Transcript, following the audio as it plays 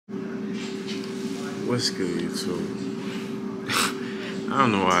What's good, YouTube? I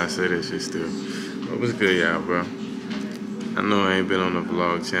don't know why I say that shit still. But what's good, y'all, bro? I know I ain't been on the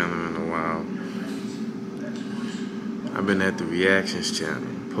vlog channel in a while. I've been at the reactions channel,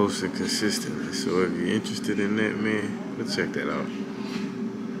 posting consistently. So if you're interested in that, man, go check that out.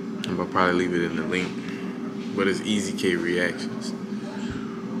 I'll probably leave it in the link. But it's Easy K Reactions.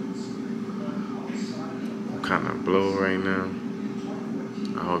 I'm kind of blow right now.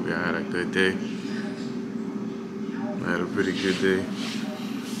 I hope y'all had a good day. I had a pretty good day.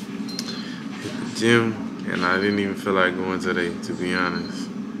 Hit the gym, and I didn't even feel like going today, to be honest.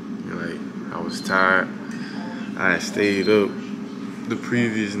 Like, I was tired. I had stayed up the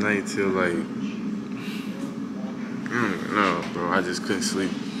previous night till like, I don't even know, bro. I just couldn't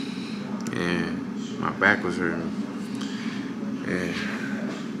sleep. And my back was hurting. And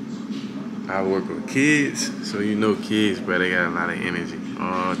I work with kids, so you know kids, bro, they got a lot of energy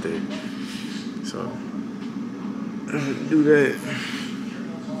all day. So, do that.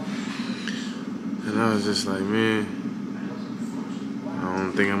 And I was just like, man, I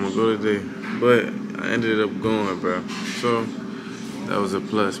don't think I'm gonna go today. But I ended up going, bro. So, that was a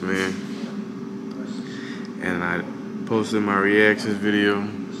plus, man. And I posted my reactions video.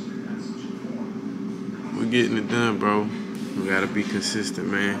 We're getting it done, bro. You gotta be consistent,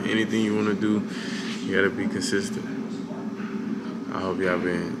 man. Anything you wanna do, you gotta be consistent. I hope y'all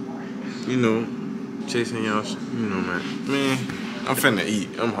been, chasing y'all, man. Man, I'm finna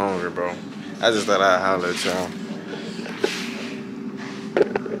eat. I'm hungry, bro. I just thought I'd holler at y'all.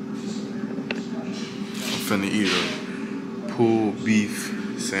 I'm finna eat a pulled beef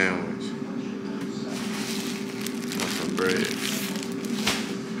sandwich with some bread.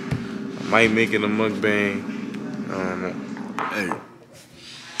 I might make it a mukbang. I don't know. Hey,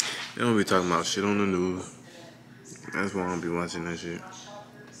 they don't be talking about shit on the news. That's why I don't be watching that shit.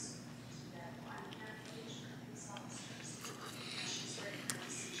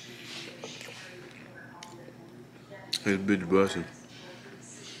 This bitch busting.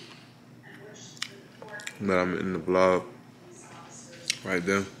 But I'm in the vlog right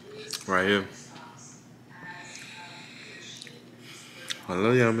there, right here. I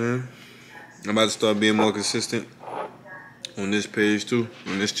love y'all, man. I'm about to start being more consistent on this page too,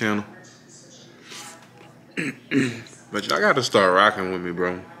 on this channel. But y'all gotta start rocking with me,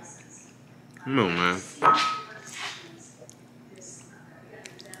 bro. Come on, man.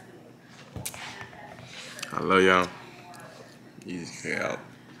 I love y'all. Easy K out.